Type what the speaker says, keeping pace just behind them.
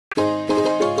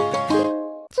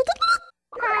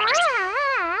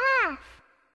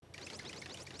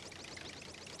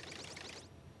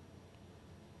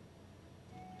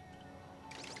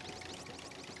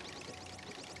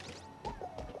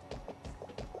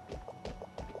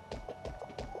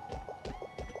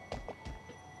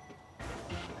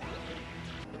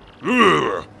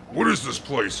Ugh! What is this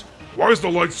place? Why is the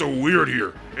light so weird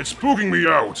here? It's spooking me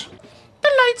out. The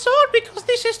lights on because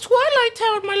this is Twilight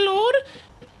Town, my lord.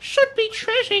 Should be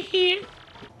treasure here.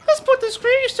 Let's put the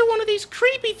screws to one of these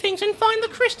creepy things and find the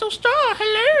crystal star.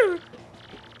 Hello.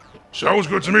 Sounds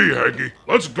good to me, Hanky.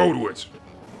 Let's go to it.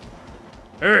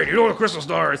 Hey, you know what a crystal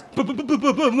star is?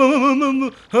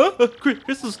 Huh? A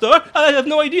crystal star? I have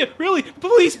no idea. Really?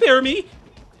 Please spare me.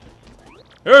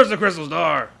 Here's the crystal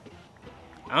star.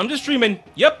 I'm just dreaming.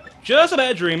 Yep, just a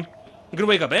bad dream. I'm gonna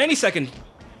wake up any second.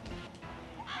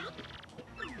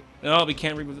 No, we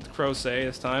can't read what the crows say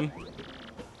this time.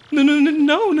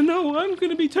 No. I'm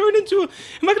gonna be turned into a...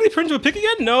 Am I gonna be turned into a pig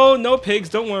again? No, no pigs,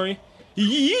 don't worry.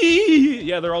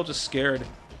 Yeah, they're all just scared.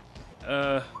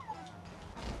 Oh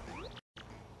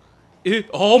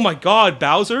my god,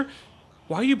 Bowser!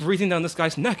 Why are you breathing down this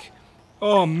guy's neck?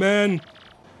 Oh man.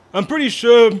 I'm pretty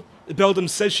sure Beldam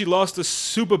said she lost a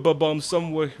super bomb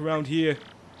somewhere around here.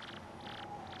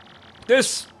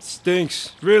 This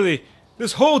stinks, really.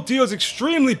 This whole deal is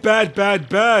extremely bad.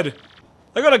 I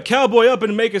gotta cowboy up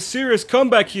and make a serious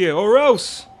comeback here, or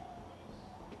else.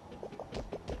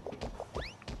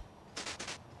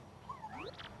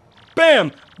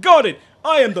 Bam! Got it!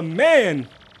 I am the man!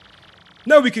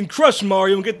 Now we can crush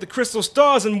Mario and get the crystal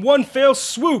stars in one fell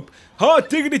swoop! Hot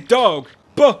diggity dog!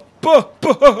 The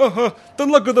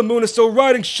luck of the moon is still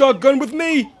riding shotgun with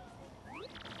me!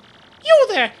 You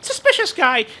there, suspicious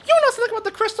guy. You know something about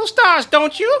the crystal stars,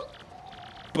 don't you?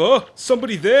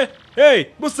 Somebody there?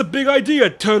 Hey, what's the big idea,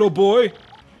 turtle boy?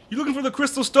 You looking for the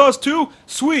crystal stars too?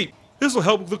 Sweet! This'll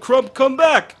help the crump come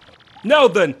back! Now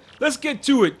then, let's get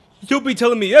to it! You'll be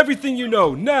telling me everything you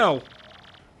know, now!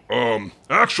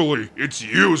 Actually, it's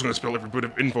you who's gonna spill every bit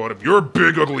of info out of your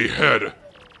big ugly head.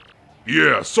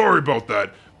 Yeah, sorry about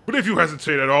that, but if you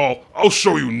hesitate at all, I'll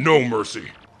show you no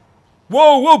mercy.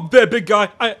 Whoa, big guy,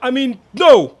 I mean,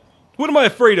 no! What am I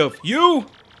afraid of, you?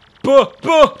 You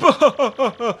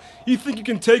think you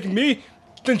can take me?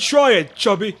 Then try it,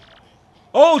 chubby.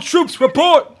 All troops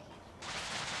report!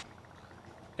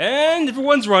 And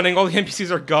everyone's running, all the NPCs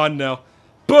are gone now.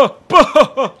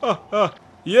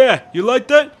 Yeah, you like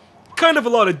that? Kind of a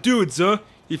lot of dudes, huh?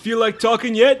 You feel like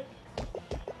talking yet?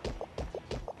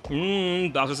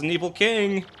 Bowser's an evil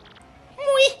king.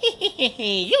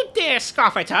 You dare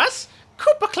scoff at us?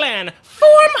 Koopa Clan,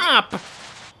 form up!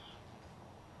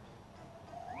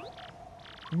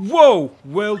 Whoa,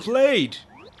 well played.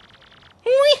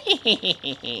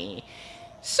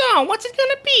 So, what's it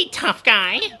gonna be, tough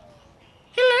guy?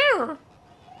 Hello?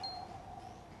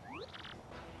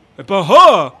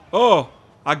 Baha! Oh,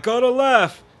 I gotta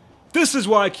laugh. This is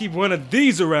why I keep one of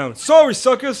these around. Sorry,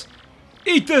 suckers.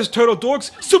 Eat this, turtle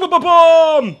dorks. Super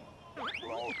bomb!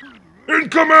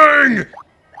 Incoming!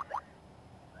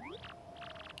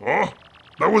 Oh,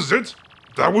 that was it?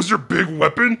 That was your big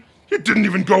weapon? It didn't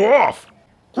even go off!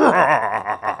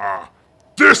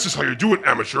 This is how you do it,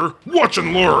 amateur! Watch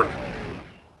and learn!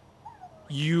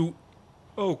 You...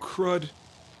 Oh, crud.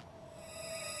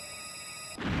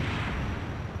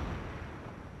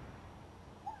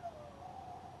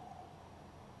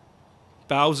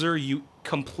 Bowser, you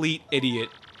complete idiot.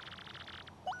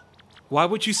 Why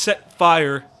would you set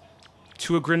fire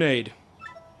to a grenade?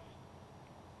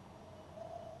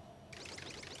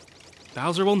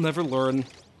 Bowser will never learn.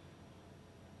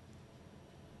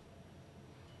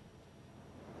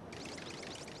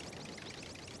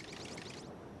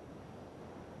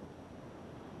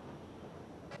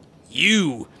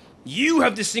 You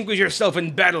have distinguished yourself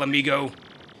in battle, amigo.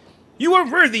 You are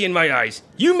worthy in my eyes.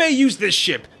 You may use this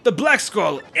ship, the Black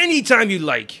Skull, anytime you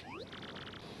like.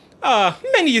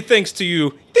 Many thanks to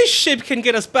you. This ship can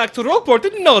get us back to Rockport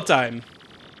in no time.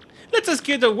 Let us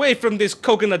get away from this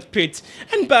coconut pit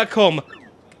and back home.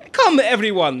 Come,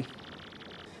 everyone.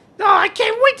 Oh, I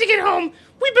can't wait to get home.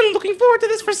 We've been looking forward to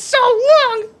this for so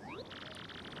long.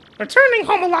 Returning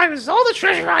home alive is all the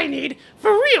treasure I need,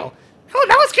 for real. Oh,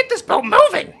 now let's get this boat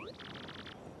moving.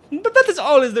 But that is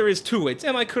all there is to it,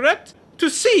 am I correct? To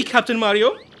sea, Captain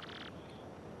Mario.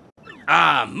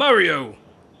 Ah, Mario.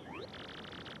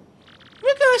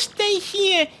 We're gonna stay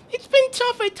here. It's been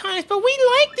tough at times, but we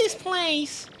like this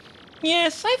place.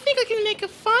 Yes, I think I can make a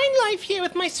fine life here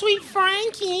with my sweet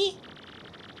Frankie.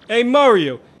 Hey,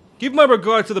 Mario, give my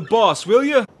regard to the boss, will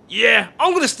you? Yeah,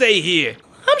 I'm gonna stay here.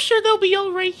 I'm sure they'll be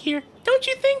all right here. Don't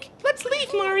you think? Let's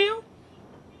leave, Mario.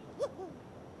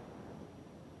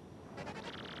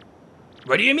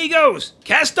 Ready, amigos?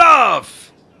 Cast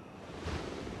off!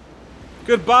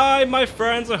 Goodbye, my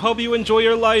friends. I hope you enjoy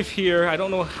your life here. I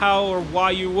don't know how or why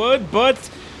you would,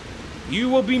 but you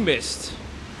will be missed.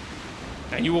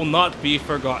 And you will not be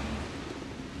forgotten.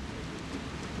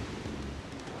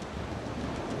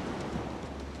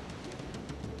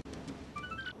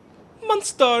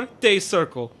 one-star day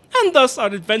circle, and thus our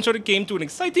adventure came to an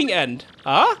exciting end.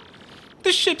 Huh?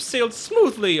 The ship sailed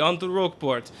smoothly onto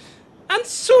Rogueport, and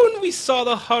soon we saw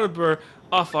the harbor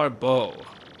off our bow.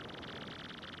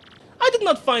 I did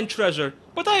not find treasure,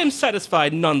 but I am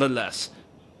satisfied nonetheless.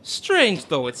 Strange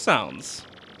though it sounds.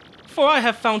 For I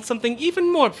have found something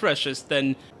even more precious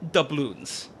than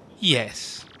doubloons.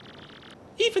 Yes.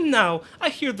 Even now, I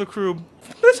hear the crew,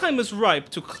 the time is ripe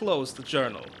to close the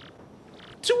journal.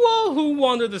 To all who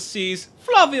wander the seas,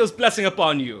 Flavio's blessing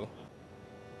upon you.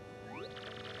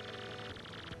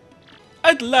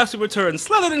 At last we return,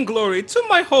 slathered in glory, to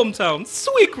my hometown,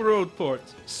 sweet Rogueport.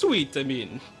 Sweet, I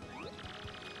mean.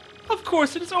 Of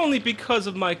course, it is only because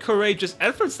of my courageous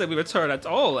efforts that we return at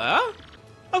all, eh?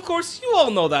 Of course, you all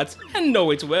know that, and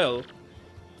know it well.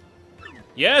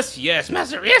 Yes,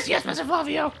 Master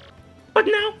Flavio. But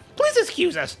now, please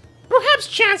excuse us. Perhaps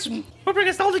chance will bring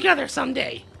us all together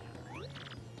someday.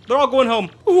 They're all going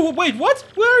home. Ooh, wait, what?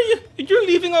 Where are you? You're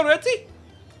leaving already?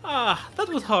 Ah, that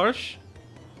was harsh.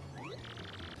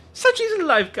 Such is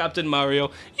life, Captain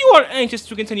Mario. You are anxious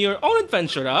to continue your own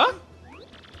adventure, huh?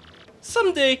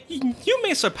 Someday, you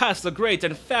may surpass the great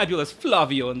and fabulous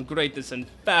Flavio in greatness and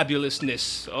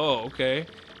fabulousness. Oh, okay.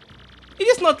 It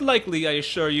is not likely, I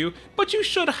assure you, but you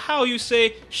should, how you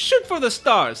say, shoot for the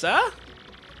stars, huh?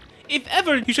 If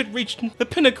ever you should reach the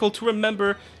pinnacle to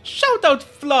remember, shout out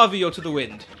Flavio to the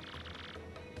wind.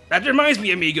 That reminds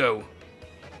me, amigo.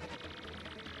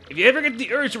 If you ever get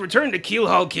the urge to return to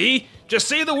Keelhaul Key, just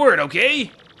say the word,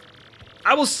 okay?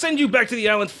 I will send you back to the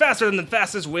island faster than the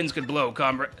fastest winds could blow,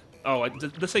 comrade. Oh,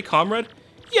 did they say comrade?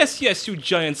 Yes, you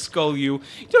giant skull, you.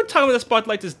 Your time in the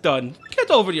spotlight is done.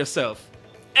 Get over yourself.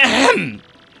 Ahem!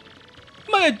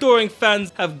 My adoring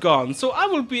fans have gone, so I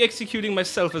will be executing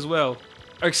myself as well.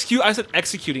 Or I said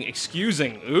executing,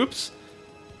 excusing. Oops.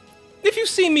 If you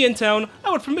see me in town,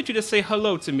 I would permit you to say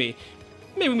hello to me.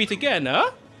 Maybe meet again,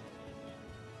 huh?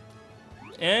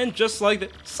 And just like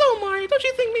that. So Mario, don't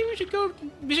you think maybe we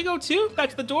should go too?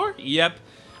 Back to the door? Yep.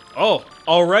 Oh,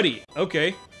 already.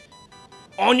 Okay.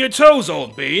 On your toes,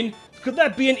 old bean. Could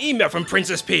that be an email from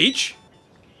Princess Peach?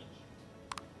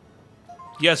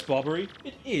 Yes, Bobbery,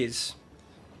 it is.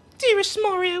 Dearest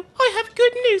Mario, I have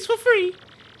good news for free.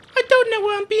 I don't know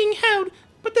where I'm being held,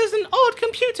 but there's an odd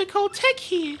computer called Tech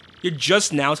here. You're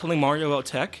just now telling Mario about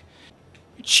Tech?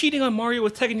 You're cheating on Mario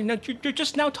with Tech and you're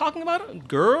just now talking about it?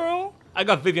 Girl, I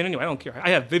got Vivian anyway, I don't care. I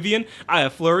have Vivian, I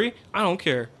have Flurry, I don't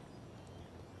care.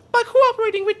 By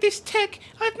cooperating with this Tech,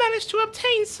 I've managed to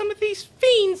obtain some of these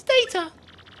fiends' data.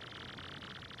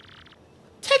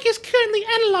 Tech is currently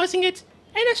analyzing it,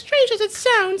 and as strange as it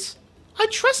sounds, I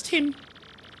trust him.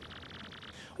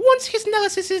 Once his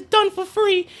analysis is done for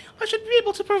free, I should be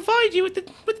able to provide you with the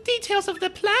details of the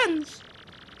plans.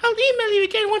 I'll email you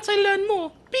again once I learn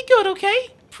more. Be good, okay?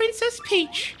 Princess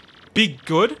Peach. Be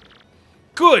good?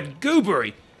 Good,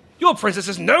 Goobery. Your princess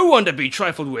is no one to be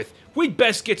trifled with. We'd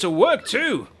best get to work,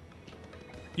 too.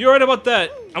 You're right about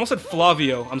that. I almost said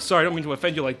Flavio. I'm sorry, I don't mean to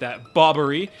offend you like that.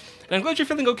 Bobbery. And I'm glad you're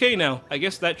feeling okay now. I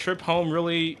guess that trip home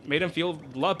really made him feel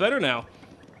a lot better now.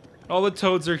 All the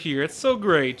toads are here. It's so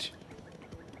great.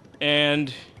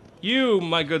 And you,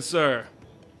 my good sir.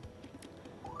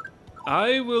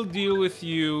 I will deal with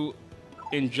you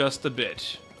in just a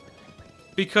bit.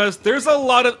 Because there's a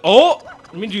lot of... Oh!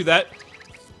 Let me do that.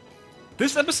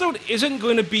 This episode isn't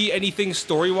going to be anything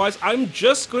story-wise. I'm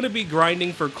just going to be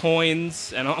grinding for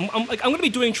coins, and I'm going to be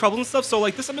doing trouble and stuff. So,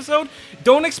 like, this episode,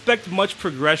 don't expect much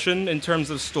progression in terms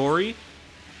of story.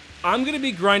 I'm going to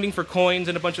be grinding for coins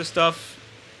and a bunch of stuff.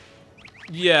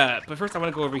 Yeah, but first I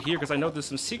want to go over here because I know there's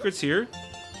some secrets here.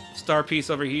 Star piece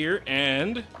over here,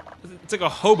 and it's like a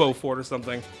hobo fort or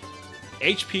something.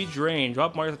 HP drain.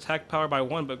 Drop Mario's attack power by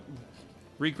 1, but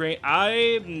regain.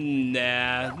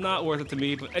 Nah, not worth it to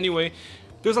me. But anyway,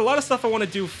 there's a lot of stuff I want to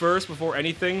do first before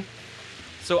anything.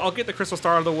 So I'll get the Crystal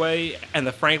Star out of the way and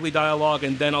the Frankly dialogue,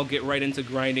 and then I'll get right into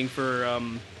grinding for,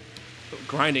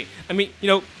 grinding. I mean, you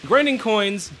know, grinding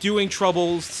coins, doing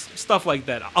troubles, stuff like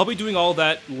that. I'll be doing all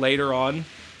that later on.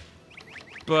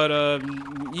 But,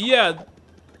 yeah.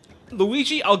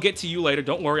 Luigi, I'll get to you later.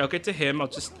 Don't worry, I'll get to him. I'll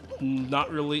just not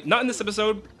in this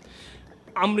episode.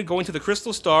 I'm gonna go into the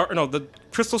Crystal Star, or no, the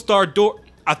Crystal Star door,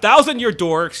 1,000-year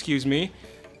door, excuse me.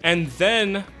 And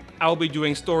then I'll be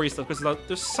doing story stuff, because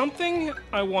there's something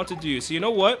I want to do. So you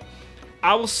know what?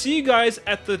 I will see you guys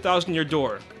at the 1,000-year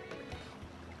door.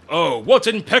 Oh, what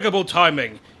impeccable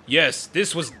timing! Yes,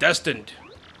 this was destined.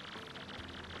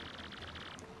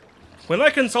 When I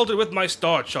consulted with my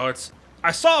star charts,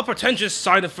 I saw a portentous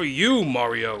sign for you,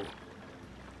 Mario.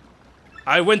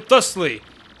 I went thusly.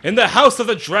 And the house of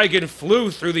the dragon flew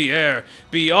through the air,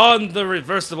 beyond the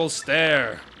reversible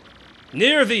stair.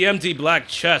 Near the empty black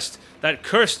chest that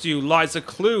cursed you lies a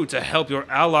clue to help your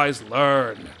allies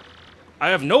learn. I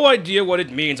have no idea what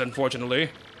it means, unfortunately,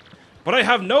 but I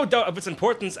have no doubt of its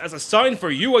importance as a sign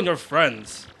for you and your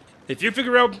friends. If you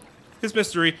figure out this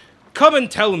mystery, come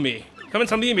and tell me. Come and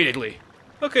tell me immediately.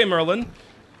 Okay, Merlin.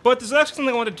 But there's actually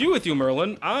something I want to do with you,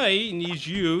 Merlin. I need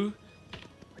you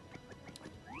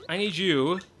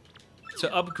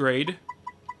to upgrade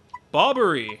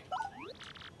Bobbery.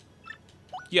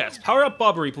 Yes, power up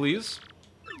Bobbery, please.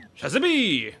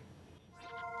 Shazzy!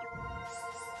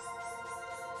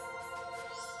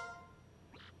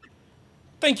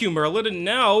 Thank you, Merlin. And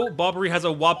now Bobbery has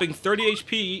a whopping 30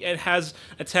 HP and has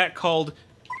an attack called...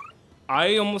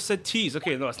 I almost said tease.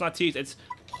 Okay, no, it's not tease. It's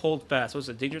hold fast. What's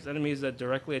it? Dangerous enemies that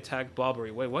directly attack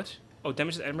Bobbery. Wait, what? Oh,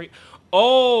 damages enemy.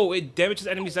 Oh, it damages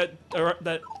enemies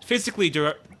that physically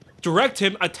direct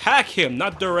him, attack him,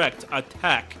 not direct,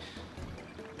 attack.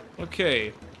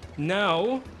 Okay,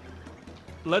 now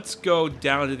let's go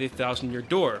down to the 1,000-year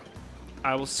door.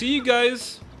 I will see you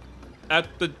guys at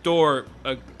the door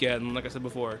again, like I said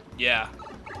before. Yeah.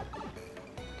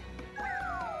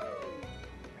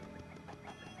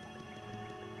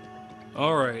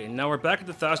 Alright, now we're back at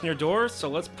the 1,000-year door, so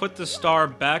let's put the star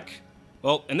back,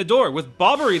 well, in the door, with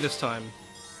Bobbery this time.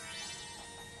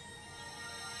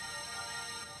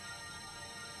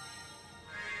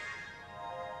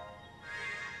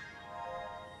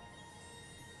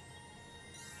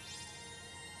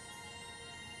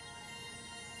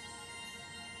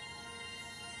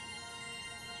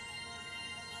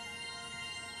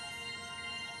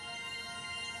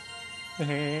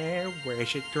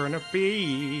 Where's it gonna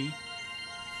be?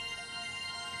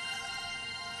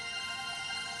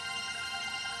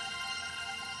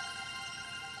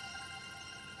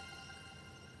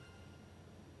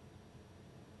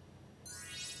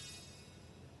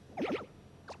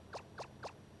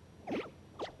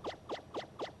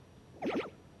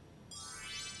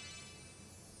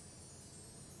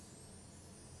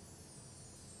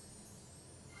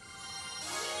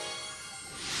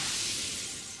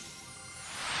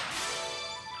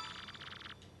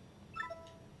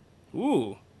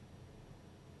 Ooh.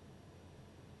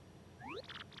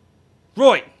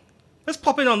 Right, let's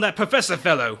pop in on that professor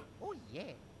fellow. Oh, yeah.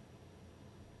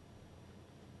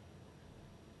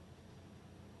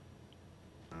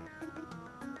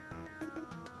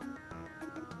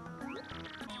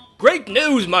 Great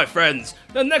news, my friends!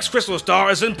 The next crystal star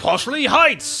is in Poshley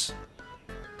Heights!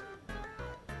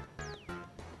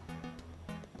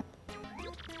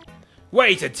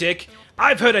 Wait a tick,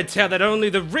 I've heard a tale that only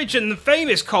the rich and the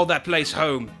famous call that place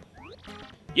home.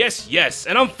 Yes,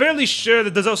 and I'm fairly sure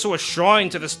that there's also a shrine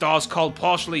to the stars called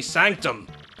Poshley Sanctum.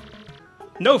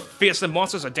 No fearsome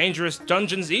monsters or dangerous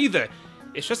dungeons either,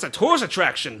 it's just a tourist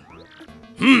attraction.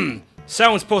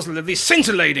 Sounds positively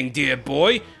scintillating, dear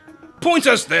boy. Point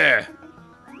us there!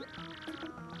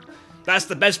 That's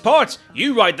the best part!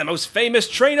 You ride the most famous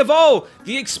train of all,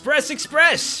 the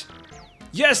Express!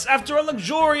 Yes, after a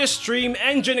luxurious stream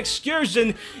engine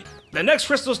excursion, the next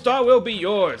crystal star will be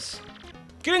yours.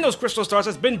 Getting those crystal stars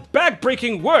has been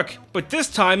back-breaking work, but this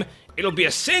time, it'll be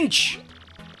a cinch!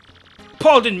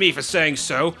 Pardon me for saying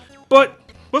so, but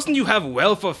mustn't you have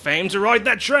wealth of fame to ride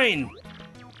that train?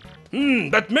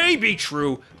 That may be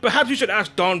true. Perhaps you should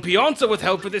ask Don Pianza with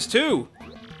help for this too.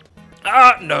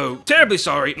 No. Terribly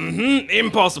sorry.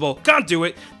 Impossible. Can't do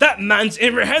it. That man's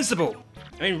reprehensible.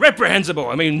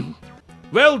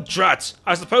 Well, drat.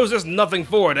 I suppose there's nothing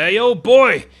for it, eh, old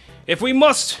boy? If we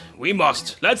must, we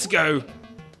must. Let's go.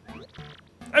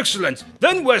 Excellent.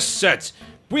 Then we're set.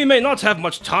 We may not have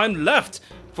much time left,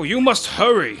 for you must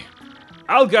hurry.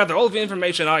 I'll gather all the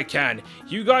information I can.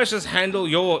 You guys just handle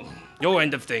your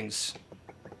end of things.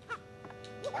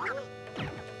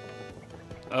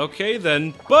 Okay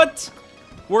then, but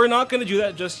we're not gonna do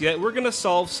that just yet. We're gonna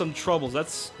solve some troubles.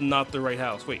 That's not the right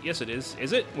house. Wait, yes it is.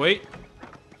 Is it? Wait.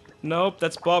 Nope,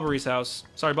 that's Bobbery's house.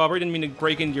 Sorry, Bobbery, didn't mean to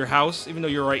break into your house, even though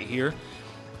you're right here.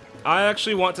 I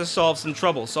actually want to solve some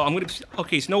trouble, so I'm gonna...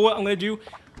 Okay, so you know what I'm gonna do?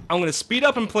 I'm gonna speed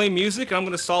up and play music, and I'm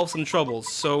gonna solve some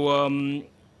troubles. So,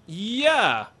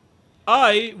 yeah.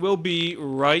 I will be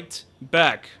right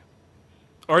back.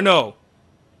 Or no.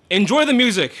 Enjoy the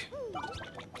music!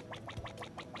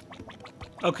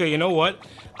 Okay, you know what?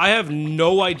 I have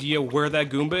no idea where that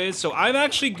Goomba is, so I'm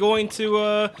actually going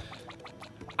to,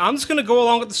 I'm just gonna go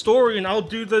along with the story, and I'll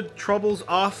do the troubles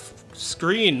off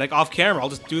screen, like off camera. I'll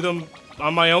just do them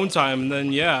on my own time, and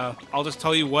then, yeah, I'll just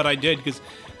tell you what I did, because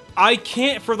I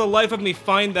can't for the life of me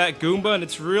find that Goomba, and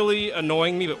it's really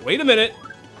annoying me, but wait a minute.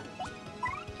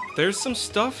 there's some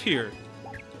stuff here.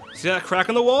 See that crack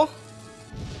in the wall?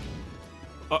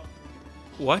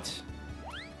 What?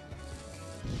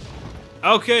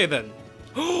 Okay then.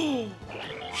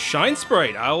 Shine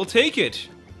Sprite, I will take it.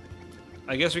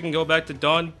 I guess we can go back to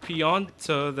Don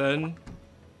Pianta then.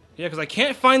 Yeah, because I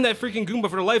can't find that freaking Goomba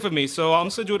for the life of me, so I'm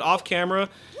just gonna do it off camera.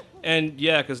 And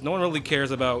yeah, because no one really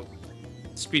cares about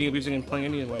speeding up music and playing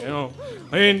anyway.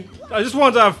 I mean, I just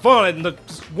wanted to have fun, and the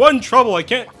one trouble, I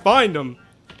can't find them.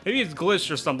 Maybe it's glitched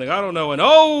or something, I don't know. And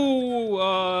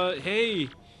oh, hey.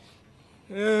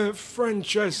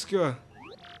 Francesca.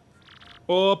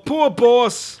 Oh, poor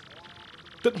boss.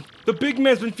 The big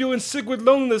man's been feeling sick with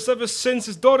loneliness ever since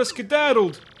his daughter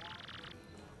skedaddled.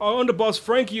 Our underboss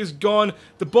Frankie is gone.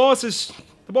 The boss is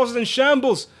in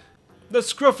shambles. The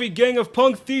scruffy gang of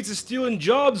punk thieves is stealing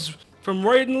jobs from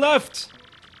right and left.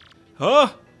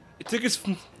 Huh? Tickets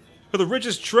for the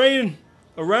richest train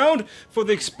around for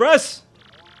the express?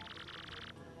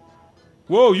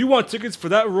 Whoa, you want tickets for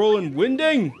that rolling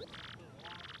winding?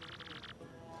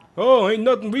 Oh, ain't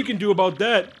nothing we can do about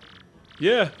that.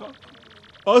 Yeah.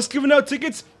 Us giving out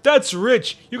tickets? That's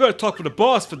rich. You gotta talk to the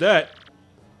boss for that.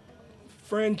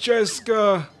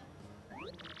 Francesca.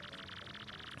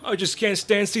 I just can't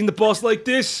stand seeing the boss like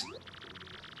this.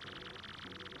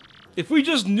 If we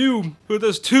just knew who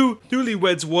those two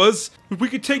newlyweds was, we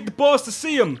could take the boss to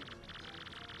see him.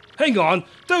 Hang on,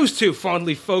 those two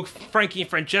fondly folk, Frankie and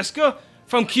Francesca,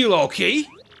 from Kilo Key?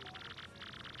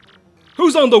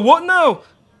 Who's on the what now?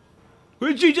 What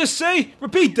did you just say?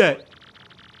 Repeat that.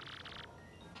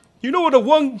 You know where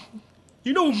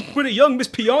the young Miss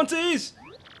Pianta is?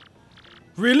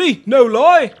 Really? No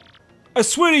lie? I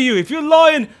swear to you, if you're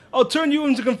lying, I'll turn you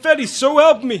into confetti, so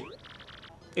help me.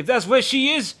 If that's where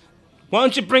she is, why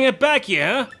don't you bring it back here,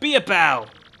 huh? Be a pal.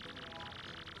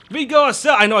 We go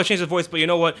ourselves. I know I changed the voice, but you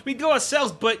know what? We go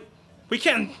ourselves, but we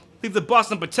can't leave the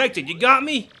boss unprotected. You got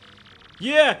me?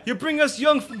 Yeah, you bring us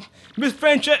young Miss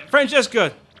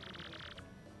Francesca.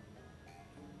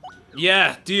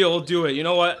 Yeah, deal, do it. You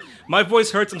know what? My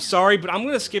voice hurts, I'm sorry, but I'm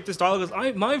gonna skip this dialogue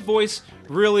because my voice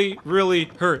really,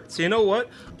 really hurts. So you know what?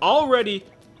 Already,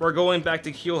 we're going back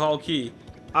to Keel Hall Key.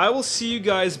 I will see you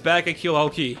guys back at Keel Hall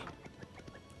Key.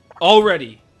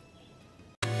 Already.